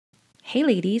Hey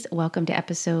ladies, welcome to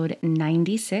episode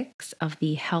 96 of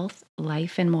the Health,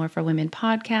 Life, and More for Women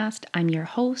podcast. I'm your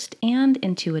host and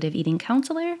intuitive eating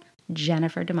counselor,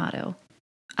 Jennifer D'Amato.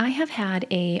 I have had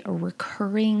a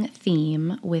recurring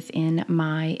theme within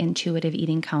my intuitive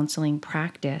eating counseling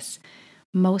practice.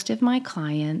 Most of my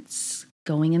clients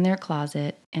going in their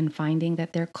closet and finding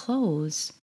that their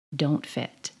clothes don't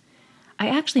fit. I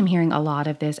actually am hearing a lot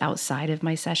of this outside of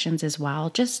my sessions as well,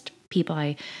 just people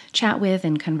I chat with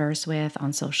and converse with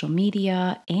on social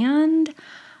media. And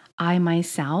I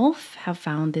myself have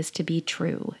found this to be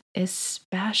true,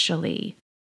 especially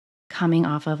coming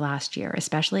off of last year,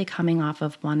 especially coming off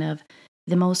of one of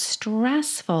the most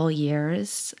stressful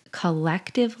years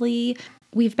collectively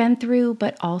we've been through,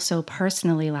 but also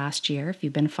personally last year. If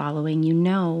you've been following, you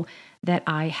know that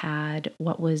I had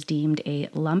what was deemed a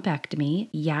lumpectomy.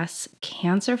 Yes,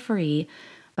 cancer-free,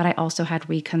 but I also had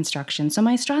reconstruction. So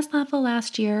my stress level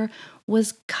last year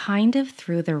was kind of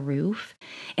through the roof.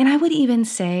 And I would even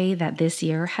say that this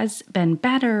year has been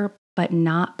better, but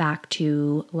not back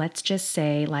to, let's just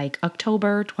say, like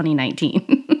October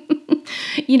 2019,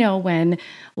 when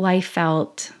life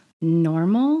felt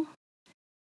normal.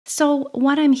 So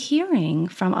what I'm hearing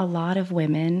from a lot of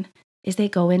women is they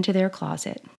go into their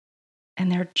closet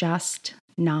and they're just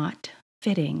not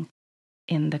fitting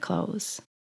in the clothes.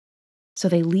 So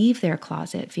they leave their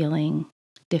closet feeling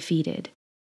defeated,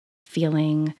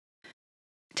 feeling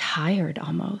tired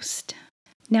almost.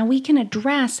 Now we can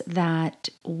address that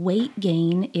weight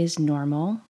gain is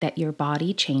normal, that your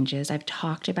body changes. I've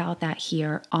talked about that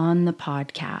here on the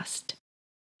podcast.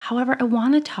 However, I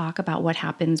want to talk about what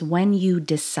happens when you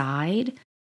decide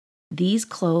these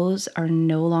clothes are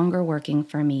no longer working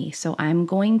for me, so I'm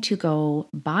going to go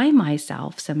buy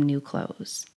myself some new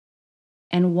clothes.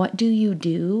 And what do you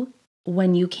do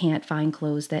when you can't find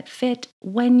clothes that fit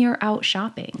when you're out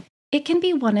shopping? It can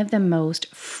be one of the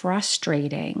most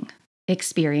frustrating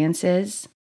experiences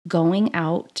going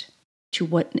out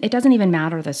to it doesn't even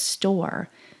matter the store,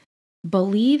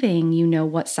 believing you know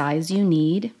what size you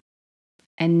need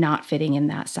and not fitting in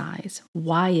that size.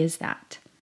 Why is that?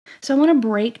 So I want to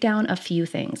break down a few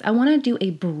things. I want to do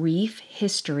a brief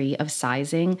history of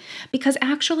sizing because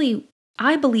actually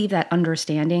I believe that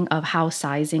understanding of how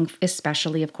sizing,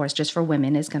 especially of course just for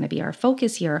women, is going to be our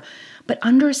focus here, but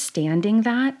understanding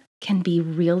that can be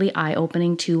really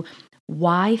eye-opening to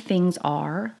why things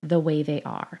are the way they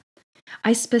are.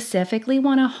 I specifically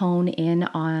want to hone in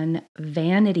on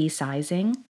vanity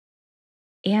sizing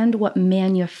and what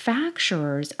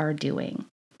manufacturers are doing.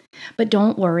 But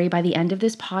don't worry, by the end of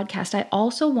this podcast, I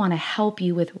also want to help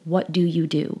you with what do you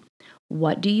do?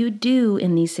 What do you do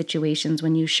in these situations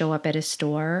when you show up at a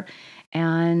store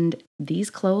and these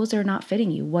clothes are not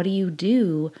fitting you? What do you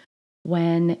do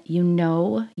when you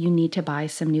know you need to buy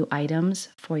some new items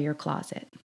for your closet?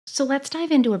 So let's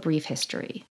dive into a brief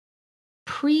history.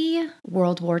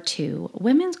 Pre-World War II,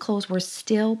 women's clothes were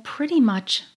still pretty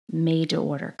much made to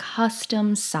order,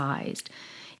 custom sized.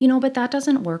 But that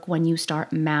doesn't work when you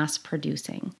start mass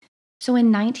producing. So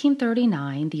in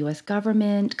 1939, the US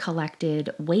government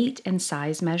collected weight and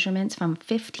size measurements from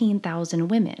 15,000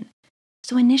 women.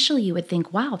 So initially you would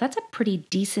think, wow, that's a pretty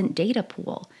decent data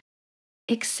pool.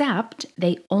 Except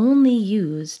they only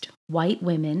used white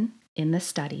women in the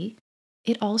study.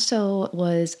 It also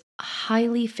was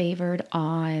highly favored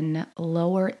on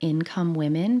lower income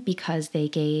women because they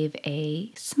gave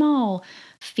a small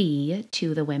fee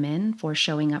to the women for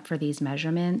showing up for these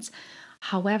measurements.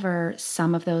 However,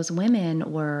 some of those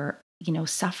women were,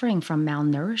 suffering from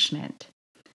malnourishment.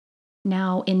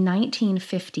 Now, in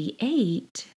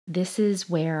 1958, this is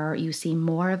where you see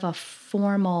more of a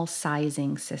formal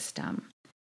sizing system.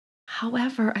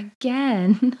 However,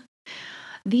 again,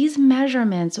 these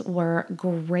measurements were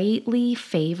greatly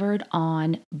favored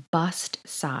on bust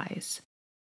size.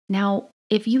 Now,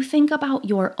 if you think about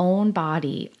your own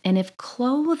body, and if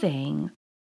clothing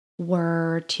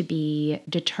were to be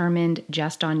determined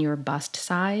just on your bust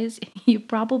size, you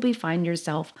probably find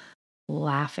yourself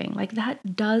laughing. Like,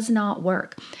 that does not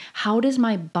work. How does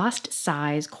my bust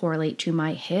size correlate to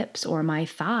my hips or my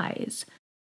thighs?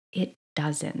 It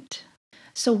doesn't.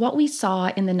 So what we saw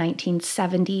in the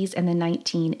 1970s and the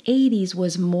 1980s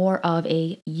was more of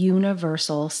a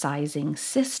universal sizing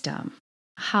system.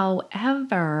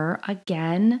 However,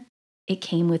 again, it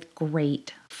came with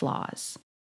great flaws.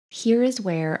 Here is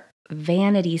where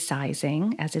vanity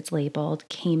sizing, as it's labeled,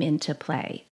 came into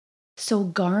play. So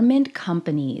garment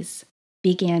companies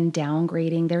began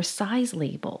downgrading their size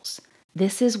labels.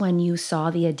 This is when you saw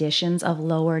the additions of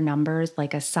lower numbers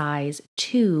like a size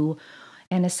 2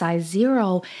 and a size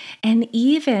 0. And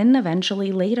even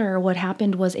eventually later, what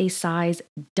happened was a size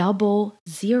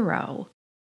 00.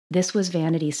 This was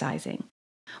vanity sizing,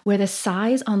 where the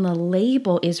size on the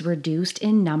label is reduced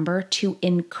in number to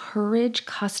encourage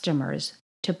customers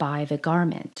to buy the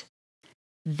garment.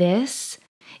 This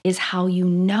is how you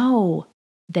know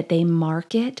that they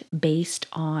market based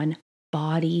on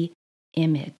body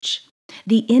image.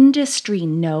 The industry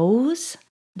knows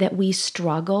that we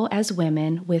struggle as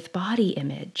women with body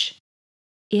image.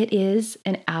 It is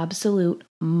an absolute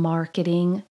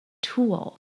marketing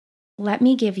tool. Let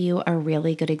me give you a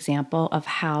really good example of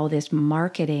how this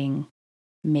marketing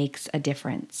makes a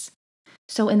difference.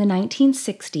 So in the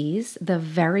 1960s, the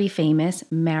very famous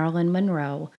Marilyn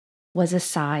Monroe was a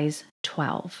size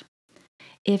 12.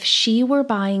 If she were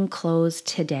buying clothes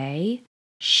today,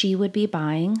 she would be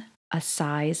buying a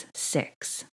size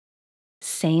 6.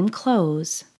 Same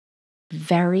clothes,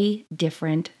 very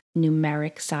different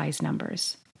numeric size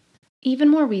numbers. Even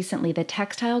more recently, the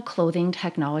Textile Clothing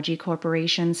Technology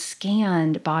Corporation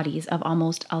scanned bodies of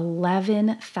almost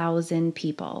 11,000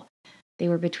 people. They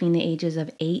were between the ages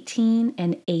of 18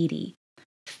 and 80,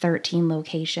 13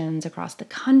 locations across the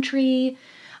country.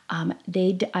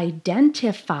 They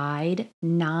identified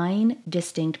 9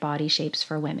 distinct body shapes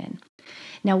for women.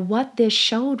 Now, what this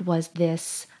showed was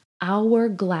this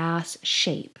hourglass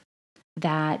shape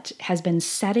that has been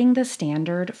setting the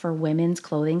standard for women's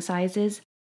clothing sizes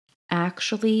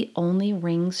actually only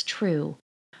rings true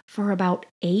for about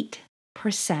 8%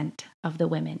 of the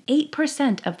women.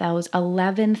 8% of those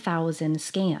 11,000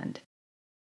 scanned.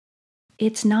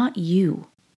 It's not you.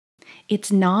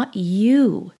 It's not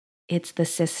you. It's the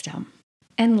system.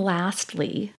 And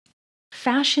lastly,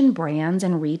 fashion brands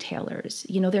and retailers,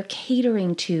 they're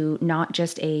catering to not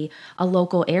just a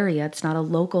local area. It's not a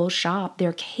local shop.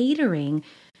 They're catering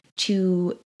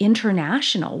to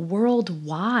international,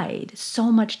 worldwide,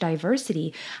 so much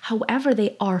diversity. However,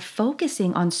 they are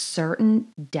focusing on certain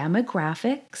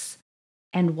demographics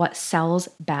and what sells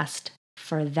best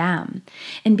for them.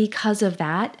 And because of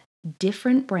that,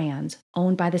 different brands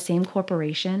owned by the same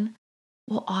corporation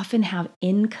will often have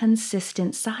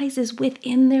inconsistent sizes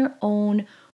within their own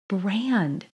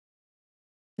brand.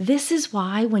 This is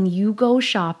why when you go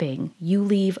shopping, you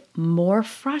leave more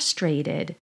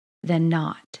frustrated than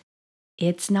not.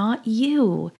 It's not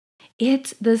you.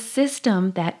 It's the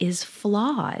system that is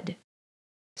flawed.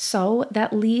 So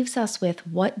that leaves us with,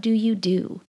 what do you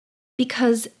do?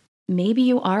 Because maybe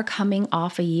you are coming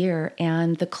off a year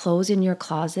and the clothes in your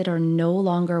closet are no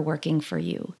longer working for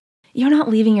you. You're not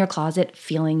leaving your closet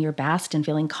feeling your best and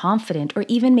feeling confident or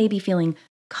even maybe feeling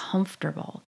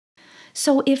comfortable.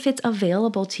 So if it's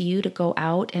available to you to go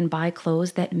out and buy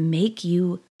clothes that make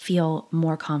you feel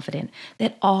more confident,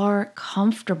 that are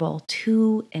comfortable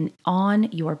to and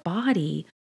on your body,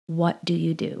 what do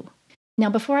you do? Now,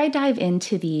 before I dive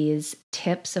into these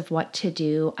tips of what to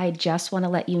do, I just want to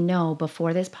let you know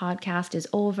before this podcast is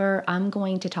over, I'm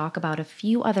going to talk about a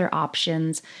few other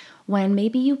options when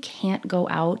maybe you can't go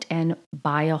out and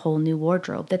buy a whole new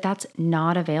wardrobe, that's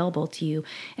not available to you.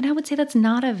 And I would say that's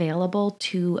not available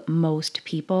to most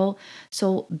people.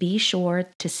 So be sure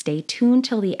to stay tuned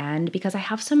till the end because I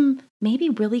have some maybe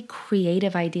really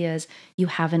creative ideas you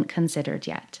haven't considered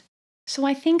yet. So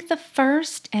I think the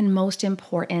first and most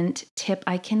important tip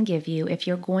I can give you if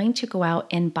you're going to go out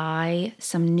and buy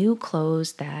some new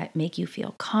clothes that make you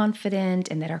feel confident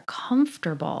and that are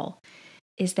comfortable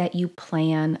is that you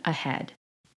plan ahead.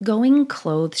 Going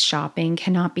clothes shopping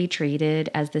cannot be treated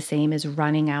as the same as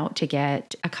running out to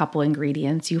get a couple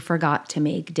ingredients you forgot to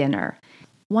make dinner.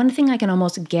 One thing I can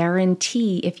almost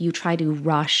guarantee if you try to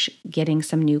rush getting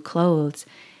some new clothes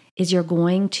is you're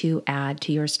going to add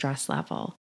to your stress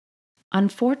level.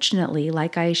 Unfortunately,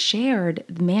 like I shared,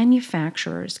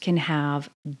 manufacturers can have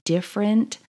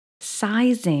different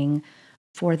sizing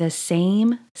for the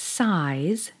same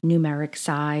size, numeric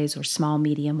size or small,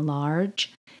 medium,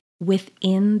 large,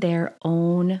 within their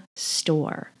own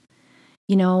store.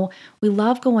 We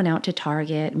love going out to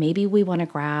Target. Maybe we want to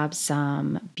grab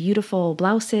some beautiful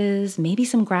blouses, maybe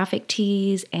some graphic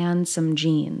tees, and some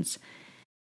jeans.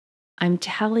 I'm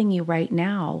telling you right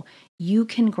now, you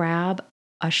can grab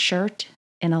a shirt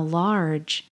in a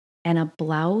large and a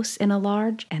blouse in a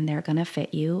large, and they're going to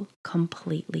fit you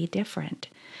completely different.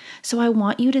 So I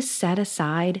want you to set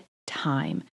aside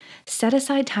time. Set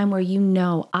aside time where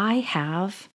I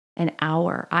have an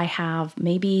hour. I have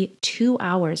maybe 2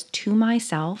 hours to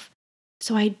myself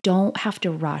so I don't have to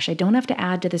rush. I don't have to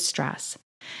add to the stress.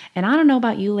 And I don't know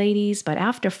about you ladies, but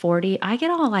after 40, I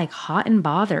get all hot and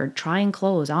bothered trying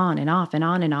clothes on and off and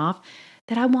on and off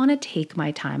that I want to take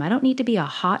my time. I don't need to be a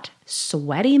hot,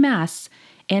 sweaty mess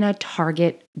in a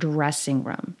Target dressing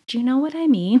room. Do you know what I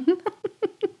mean?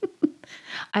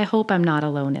 I hope I'm not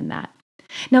alone in that.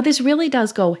 Now, this really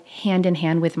does go hand in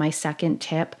hand with my second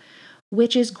tip,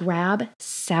 which is grab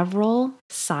several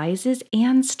sizes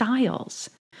and styles.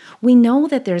 We know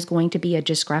that there's going to be a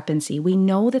discrepancy. We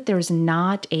know that there's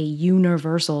not a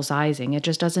universal sizing. It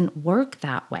just doesn't work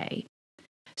that way.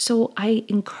 So I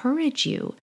encourage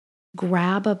you,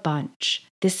 grab a bunch.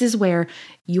 This is where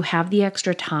you have the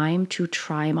extra time to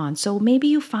try them on. So maybe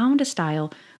you found a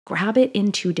style, grab it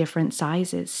in 2 different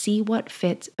sizes. See what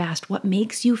fits best, what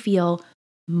makes you feel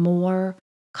more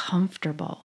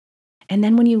comfortable. And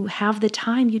then when you have the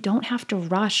time, you don't have to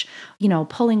rush,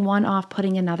 pulling one off,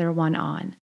 putting another one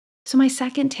on. So my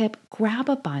second tip, grab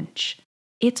a bunch.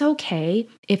 It's okay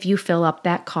if you fill up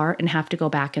that cart and have to go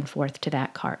back and forth to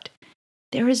that cart.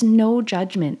 There is no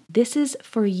judgment. This is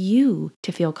for you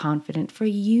to feel confident, for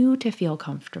you to feel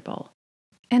comfortable.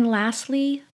 And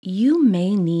lastly, you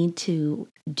may need to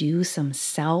do some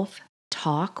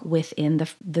self-talk within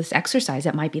this exercise.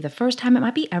 It might be the first time, it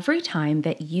might be every time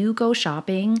that you go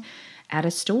shopping at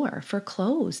a store for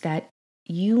clothes, that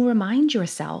you remind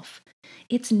yourself,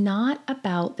 it's not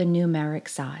about the numeric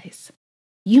size.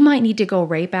 You might need to go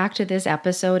right back to this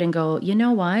episode and go, you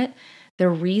know what? The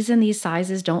reason these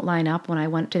sizes don't line up when I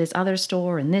went to this other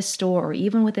store and this store or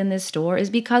even within this store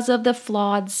is because of the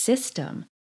flawed system.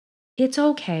 It's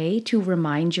okay to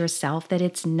remind yourself that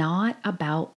it's not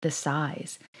about the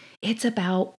size. It's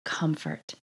about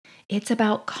comfort. It's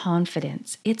about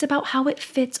confidence. It's about how it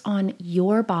fits on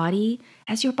your body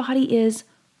as your body is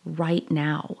right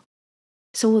now.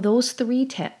 So those 3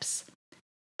 tips: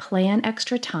 plan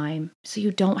extra time so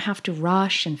you don't have to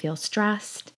rush and feel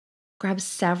stressed. Grab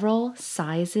several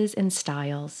sizes and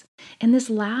styles. And this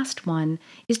last one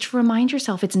is to remind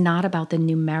yourself it's not about the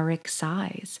numeric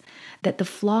size, that the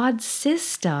flawed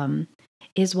system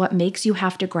is what makes you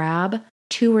have to grab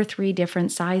 2 or 3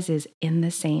 different sizes in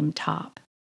the same top.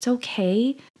 It's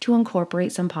okay to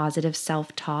incorporate some positive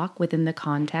self-talk within the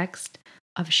context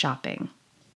of shopping.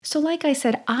 So like I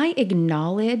said, I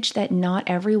acknowledge that not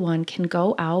everyone can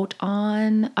go out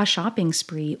on a shopping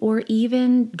spree or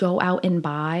even go out and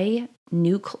buy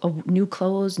new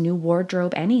clothes, new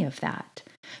wardrobe, any of that.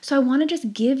 So I want to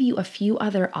just give you a few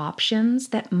other options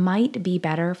that might be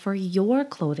better for your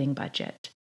clothing budget.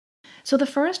 So the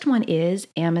first one is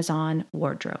Amazon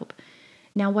Wardrobe.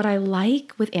 Now, what I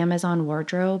like with Amazon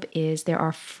Wardrobe is there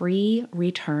are free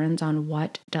returns on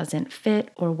what doesn't fit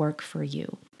or work for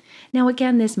you. Now,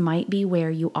 again, this might be where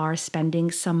you are spending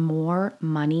some more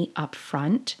money up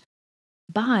front,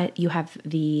 but you have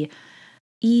the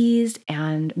ease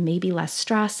and maybe less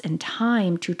stress and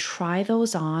time to try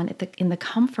those on in the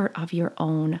comfort of your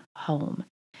own home.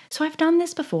 So I've done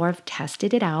this before, I've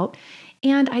tested it out,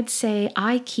 and I'd say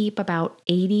I keep about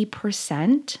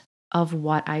 80% of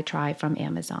what I try from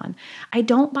Amazon. I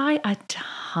don't buy a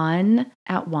ton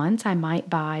at once. I might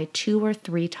buy 2 or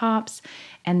 3 tops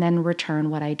and then return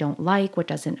what I don't like, what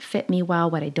doesn't fit me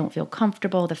well, what I don't feel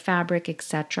comfortable, the fabric,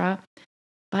 etc.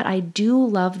 But I do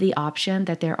love the option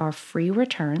that there are free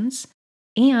returns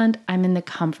and I'm in the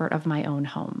comfort of my own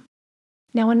home.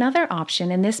 Now, another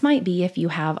option, and this might be if you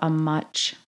have a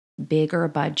much bigger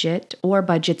budget or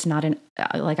budget's not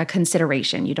like a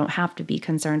consideration. You don't have to be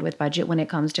concerned with budget when it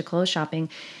comes to clothes shopping,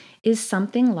 is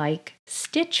something like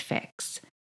Stitch Fix.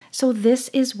 So this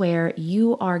is where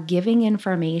you are giving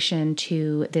information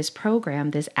to this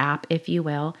program, this app, if you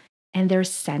will, and they're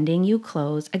sending you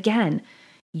clothes. Again,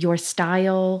 your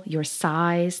style, your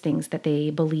size, things that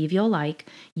they believe you'll like.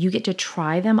 You get to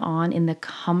try them on in the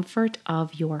comfort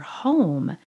of your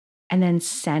home and then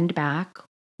send back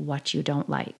what you don't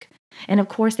like. And of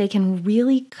course, they can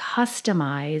really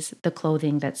customize the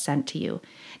clothing that's sent to you.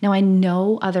 Now, I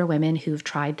know other women who've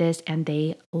tried this and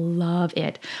they love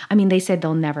it. I mean, they said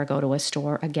they'll never go to a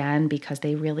store again because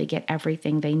they really get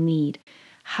everything they need.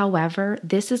 However,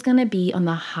 this is going to be on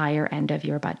the higher end of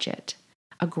your budget.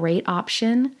 A great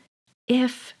option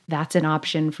if that's an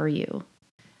option for you.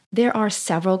 There are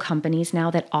several companies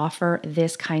now that offer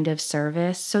this kind of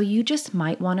service, so you just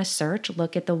might want to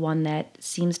look at the one that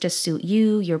seems to suit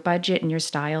you, your budget, and your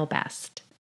style best.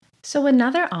 So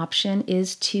another option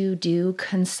is to do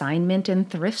consignment in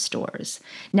thrift stores.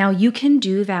 Now you can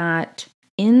do that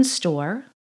in store.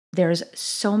 There's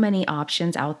so many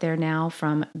options out there now,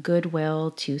 from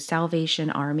Goodwill to Salvation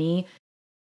Army,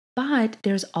 but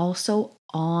there's also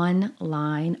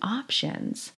online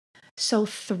options. So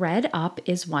ThredUp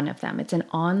is one of them. It's an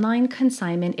online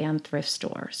consignment and thrift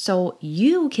store. So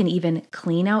you can even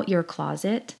clean out your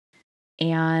closet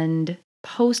and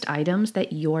post items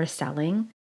that you're selling,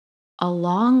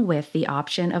 along with the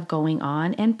option of going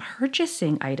on and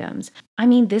purchasing items. I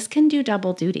mean, this can do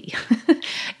double duty.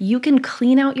 You can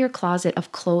clean out your closet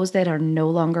of clothes that are no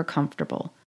longer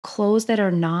comfortable, clothes that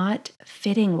are not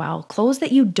fitting well, clothes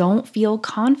that you don't feel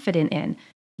confident in.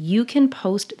 You can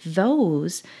post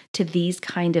those to these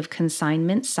kind of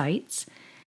consignment sites,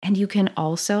 and you can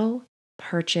also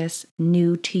purchase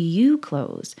new to you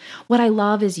clothes. What I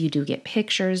love is you do get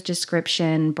pictures,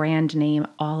 description, brand name,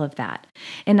 all of that.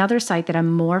 Another site that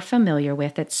I'm more familiar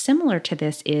with that's similar to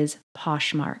this is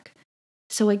Poshmark.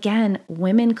 So again,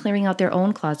 women clearing out their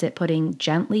own closet, putting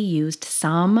gently used,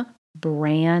 some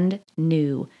brand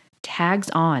new tags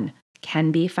on,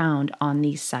 can be found on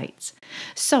these sites.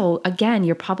 So again,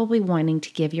 you're probably wanting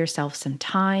to give yourself some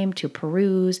time to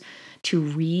peruse, to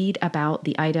read about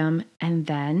the item, and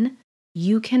then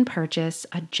you can purchase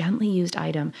a gently used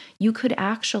item. You could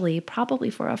actually, probably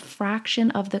for a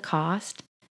fraction of the cost,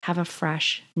 have a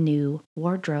fresh new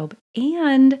wardrobe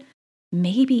and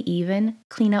maybe even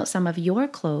clean out some of your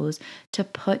clothes to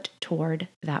put toward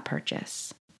that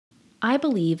purchase. I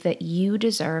believe that you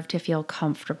deserve to feel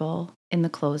comfortable in the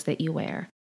clothes that you wear.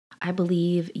 I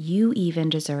believe you even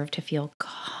deserve to feel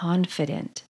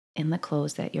confident in the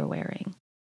clothes that you're wearing.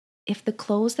 If the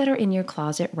clothes that are in your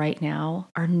closet right now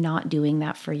are not doing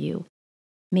that for you,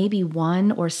 maybe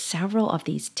one or several of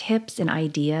these tips and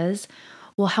ideas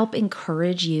will help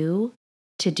encourage you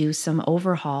to do some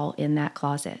overhaul in that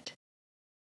closet.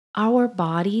 Our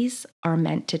bodies are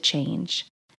meant to change.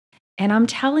 And I'm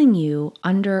telling you,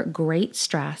 under great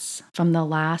stress from the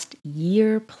last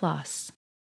year plus,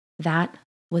 that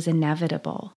was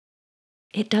inevitable.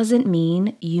 It doesn't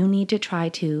mean you need to try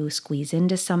to squeeze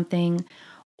into something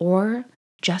or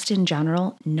just in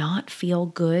general not feel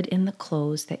good in the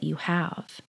clothes that you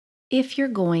have. If you're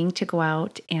going to go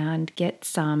out and get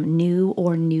some new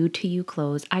or new to you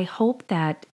clothes, I hope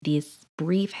that this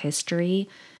brief history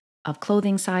of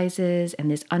clothing sizes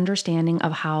and this understanding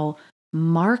of how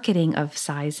marketing of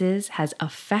sizes has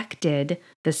affected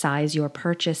the size you're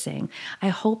purchasing, I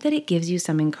hope that it gives you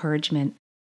some encouragement.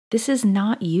 This is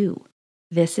not you.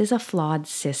 This is a flawed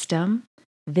system.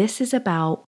 This is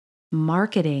about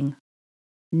marketing,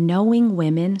 knowing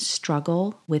women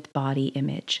struggle with body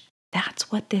image. That's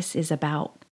what this is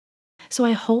about. So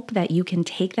I hope that you can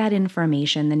take that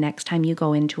information the next time you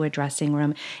go into a dressing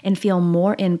room and feel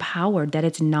more empowered that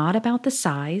it's not about the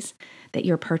size that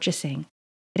you're purchasing.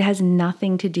 It has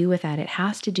nothing to do with that. It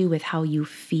has to do with how you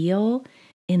feel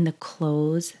in the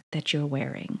clothes that you're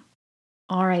wearing.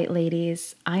 All right,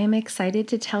 ladies, I am excited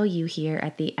to tell you here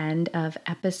at the end of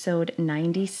episode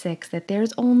 96 that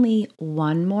there's only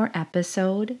one more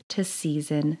episode to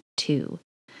season 2.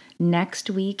 Next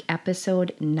week,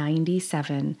 episode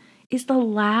 97 is the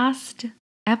last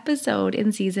episode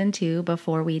in season 2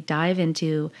 before we dive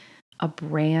into a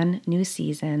brand new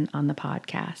season on the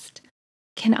podcast.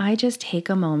 Can I just take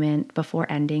a moment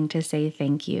before ending to say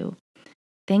thank you?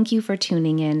 Thank you for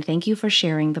tuning in. Thank you for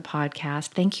sharing the podcast.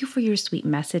 Thank you for your sweet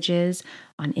messages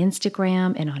on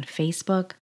Instagram and on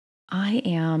Facebook. I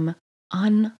am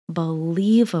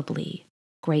unbelievably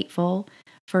grateful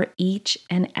for each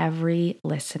and every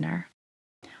listener.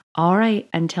 All right,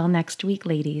 until next week,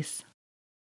 ladies.